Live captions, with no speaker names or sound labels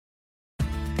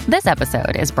This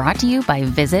episode is brought to you by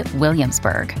Visit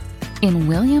Williamsburg. In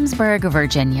Williamsburg,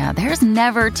 Virginia, there's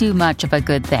never too much of a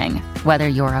good thing. Whether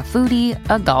you're a foodie,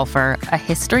 a golfer, a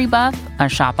history buff, a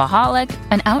shopaholic,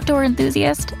 an outdoor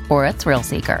enthusiast, or a thrill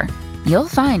seeker, you'll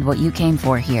find what you came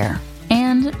for here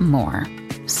and more.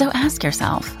 So ask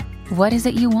yourself, what is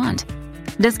it you want?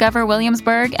 Discover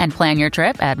Williamsburg and plan your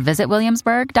trip at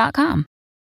visitwilliamsburg.com.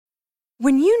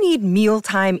 When you need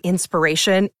mealtime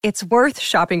inspiration, it's worth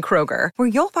shopping Kroger, where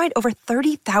you'll find over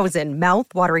 30,000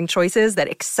 mouth-watering choices that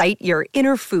excite your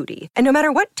inner foodie. And no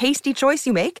matter what tasty choice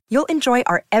you make, you'll enjoy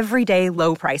our everyday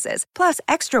low prices, plus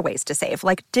extra ways to save,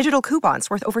 like digital coupons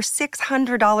worth over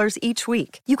 $600 each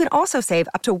week. You can also save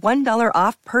up to $1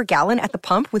 off per gallon at the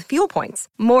pump with fuel points.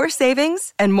 More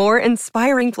savings and more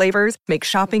inspiring flavors make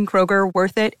shopping Kroger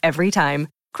worth it every time.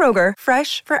 Kroger,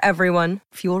 fresh for everyone.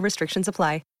 Fuel restrictions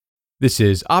apply. This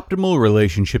is Optimal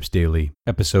Relationships Daily,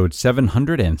 episode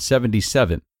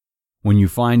 777, When You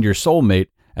Find Your Soulmate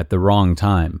at the Wrong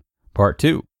Time, Part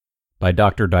 2, by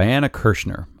Dr. Diana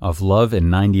Kirshner of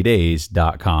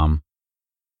lovein90days.com.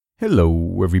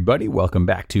 Hello, everybody. Welcome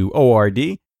back to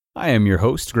ORD. I am your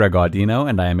host, Greg Audino,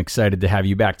 and I am excited to have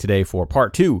you back today for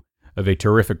Part 2 of a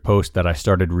terrific post that I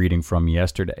started reading from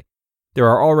yesterday. There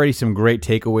are already some great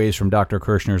takeaways from Dr.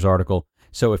 Kirshner's article,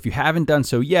 so if you haven't done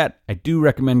so yet, I do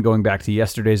recommend going back to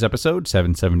yesterday's episode,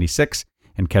 776,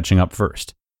 and catching up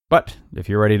first. But if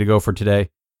you're ready to go for today,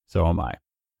 so am I.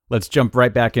 Let's jump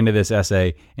right back into this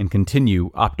essay and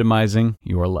continue optimizing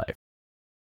your life.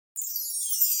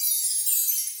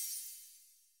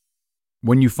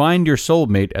 When You Find Your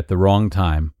Soulmate at the Wrong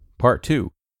Time, Part 2,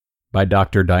 by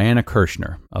Dr. Diana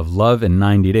Kirshner of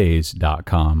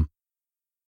lovein90days.com.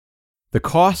 The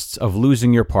Costs of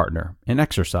Losing Your Partner in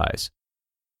Exercise.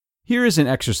 Here is an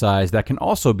exercise that can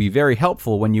also be very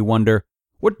helpful when you wonder,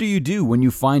 what do you do when you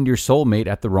find your soulmate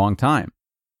at the wrong time?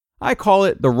 I call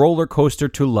it the roller coaster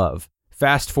to love.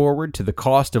 Fast forward to the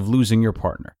cost of losing your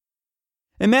partner.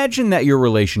 Imagine that your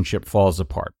relationship falls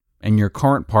apart, and your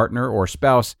current partner or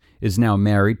spouse is now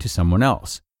married to someone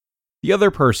else. The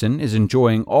other person is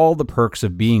enjoying all the perks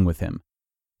of being with him.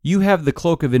 You have the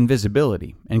cloak of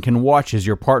invisibility and can watch as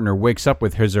your partner wakes up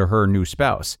with his or her new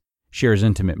spouse, shares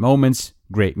intimate moments,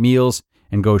 great meals,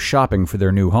 and goes shopping for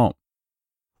their new home.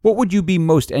 What would you be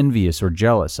most envious or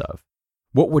jealous of?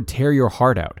 What would tear your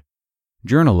heart out?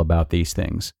 Journal about these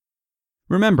things.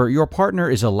 Remember, your partner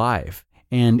is alive,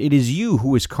 and it is you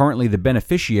who is currently the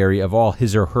beneficiary of all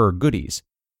his or her goodies.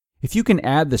 If you can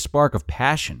add the spark of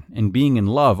passion and being in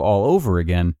love all over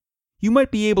again, you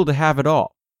might be able to have it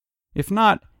all. If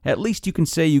not, at least you can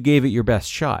say you gave it your best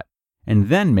shot, and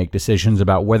then make decisions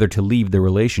about whether to leave the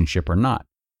relationship or not.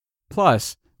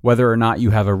 Plus, whether or not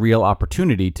you have a real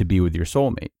opportunity to be with your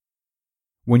soulmate.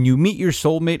 When you meet your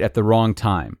soulmate at the wrong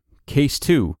time, case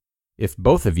 2, if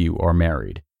both of you are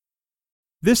married.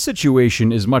 This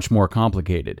situation is much more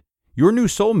complicated. Your new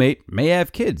soulmate may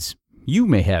have kids. You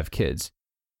may have kids.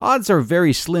 Odds are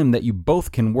very slim that you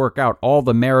both can work out all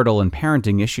the marital and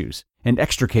parenting issues and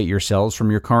extricate yourselves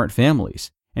from your current families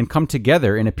and come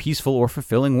together in a peaceful or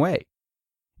fulfilling way.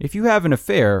 If you have an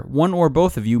affair, one or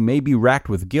both of you may be racked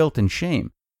with guilt and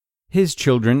shame. His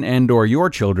children and/or your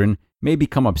children may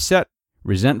become upset,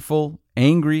 resentful,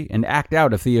 angry, and act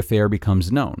out if the affair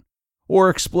becomes known. Or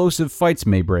explosive fights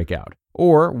may break out.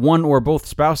 Or one or both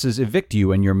spouses evict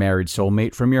you and your married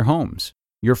soulmate from your homes.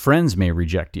 Your friends may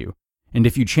reject you. And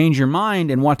if you change your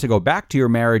mind and want to go back to your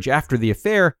marriage after the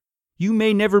affair, you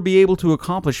may never be able to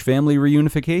accomplish family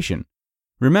reunification.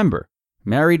 Remember,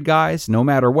 married guys, no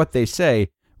matter what they say,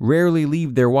 rarely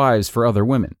leave their wives for other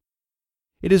women.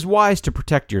 It is wise to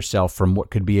protect yourself from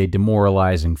what could be a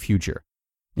demoralizing future.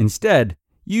 Instead,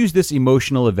 use this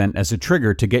emotional event as a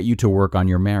trigger to get you to work on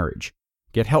your marriage.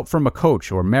 Get help from a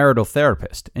coach or marital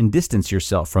therapist and distance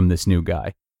yourself from this new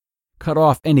guy. Cut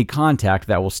off any contact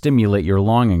that will stimulate your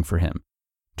longing for him.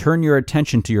 Turn your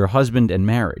attention to your husband and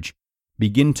marriage.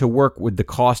 Begin to work with the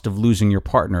cost of losing your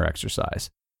partner exercise.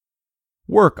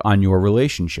 Work on your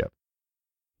relationship.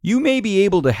 You may be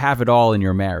able to have it all in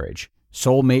your marriage,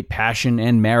 soulmate, passion,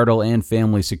 and marital and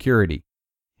family security.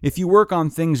 If you work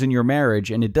on things in your marriage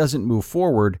and it doesn't move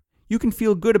forward, you can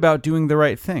feel good about doing the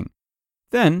right thing.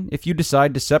 Then, if you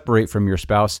decide to separate from your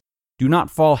spouse, do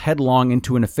not fall headlong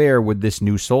into an affair with this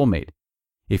new soulmate.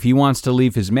 If he wants to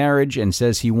leave his marriage and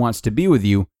says he wants to be with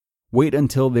you, wait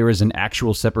until there is an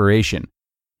actual separation.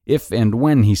 If and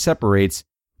when he separates,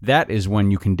 that is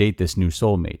when you can date this new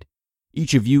soulmate.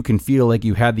 Each of you can feel like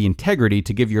you had the integrity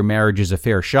to give your marriages a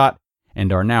fair shot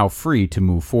and are now free to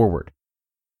move forward.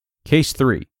 Case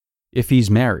 3. If he's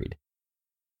married.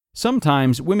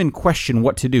 Sometimes women question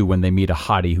what to do when they meet a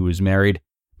hottie who is married,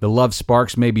 The love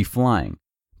sparks may be flying,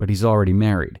 but he's already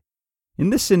married. In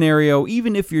this scenario,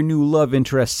 even if your new love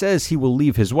interest says he will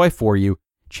leave his wife for you,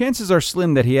 chances are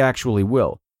slim that he actually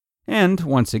will. And,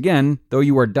 once again, though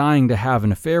you are dying to have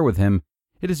an affair with him,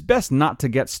 it is best not to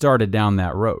get started down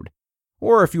that road.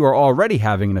 Or if you are already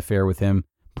having an affair with him,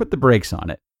 put the brakes on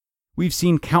it. We've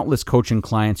seen countless coaching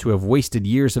clients who have wasted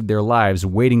years of their lives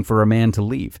waiting for a man to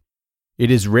leave. It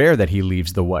is rare that he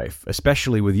leaves the wife,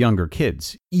 especially with younger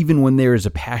kids, even when there is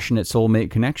a passionate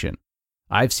soulmate connection.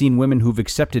 I've seen women who've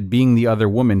accepted being the other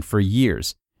woman for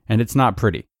years, and it's not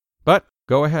pretty. But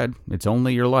go ahead, it's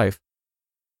only your life.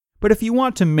 But if you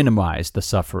want to minimize the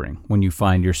suffering when you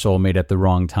find your soulmate at the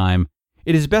wrong time,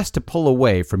 it is best to pull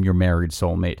away from your married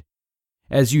soulmate.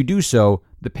 As you do so,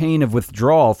 the pain of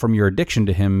withdrawal from your addiction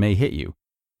to him may hit you.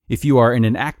 If you are in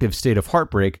an active state of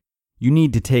heartbreak, you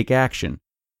need to take action.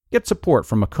 Get support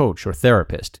from a coach or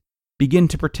therapist. Begin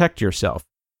to protect yourself.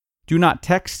 Do not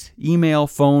text, email,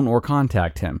 phone, or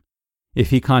contact him. If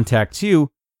he contacts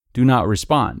you, do not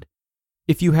respond.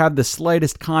 If you have the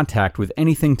slightest contact with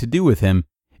anything to do with him,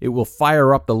 it will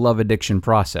fire up the love addiction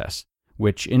process,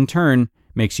 which in turn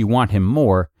makes you want him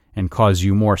more and cause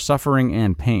you more suffering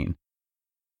and pain.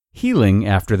 Healing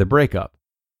after the breakup.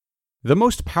 The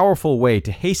most powerful way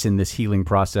to hasten this healing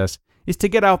process is to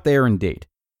get out there and date.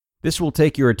 This will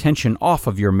take your attention off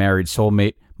of your married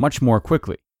soulmate much more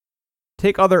quickly.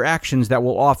 Take other actions that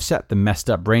will offset the messed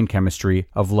up brain chemistry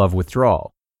of love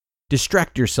withdrawal.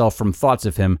 Distract yourself from thoughts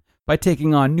of him by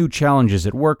taking on new challenges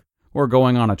at work or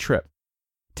going on a trip.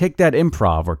 Take that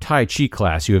improv or Tai Chi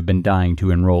class you have been dying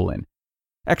to enroll in.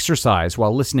 Exercise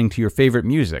while listening to your favorite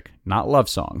music, not love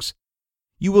songs.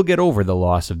 You will get over the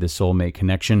loss of this soulmate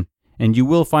connection, and you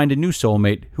will find a new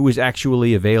soulmate who is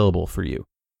actually available for you.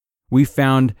 We've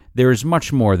found there is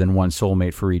much more than one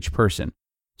soulmate for each person,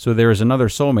 so there is another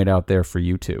soulmate out there for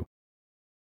you too.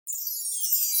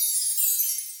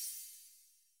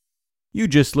 You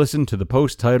just listened to the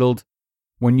post titled,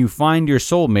 When You Find Your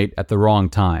Soulmate at the Wrong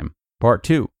Time, Part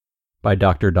 2, by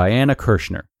Dr. Diana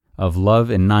Kirshner of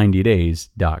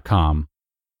loveiN90days.com.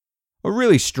 A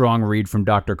really strong read from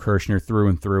Dr. Kirshner through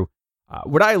and through.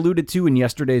 What I alluded to in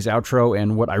yesterday's outro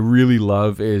and what I really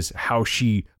love is how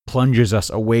she plunges us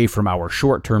away from our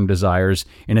short-term desires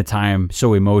in a time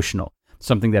so emotional,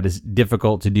 something that is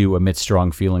difficult to do amidst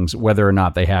strong feelings, whether or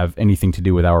not they have anything to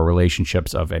do with our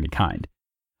relationships of any kind.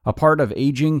 A part of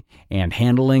aging and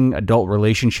handling adult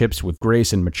relationships with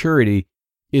grace and maturity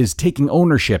is taking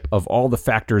ownership of all the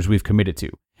factors we've committed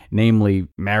to, namely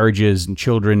marriages and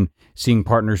children, seeing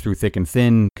partners through thick and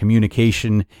thin,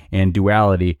 communication, and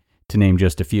duality, to name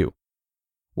just a few.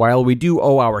 While we do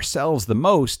owe ourselves the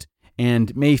most,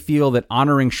 and may feel that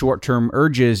honoring short-term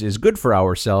urges is good for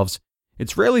ourselves,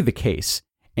 it's rarely the case,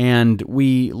 and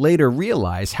we later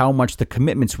realize how much the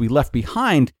commitments we left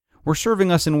behind were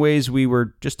serving us in ways we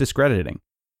were just discrediting.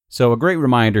 So a great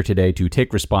reminder today to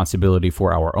take responsibility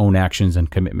for our own actions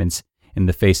and commitments in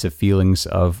the face of feelings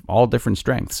of all different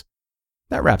strengths.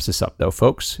 That wraps us up though,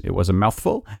 folks. It was a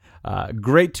mouthful.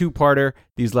 Great two-parter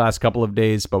these last couple of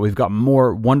days, but we've got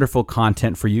more wonderful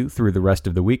content for you through the rest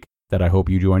of the week that I hope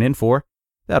you join in for.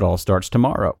 That all starts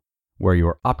tomorrow, where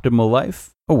your optimal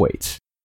life awaits.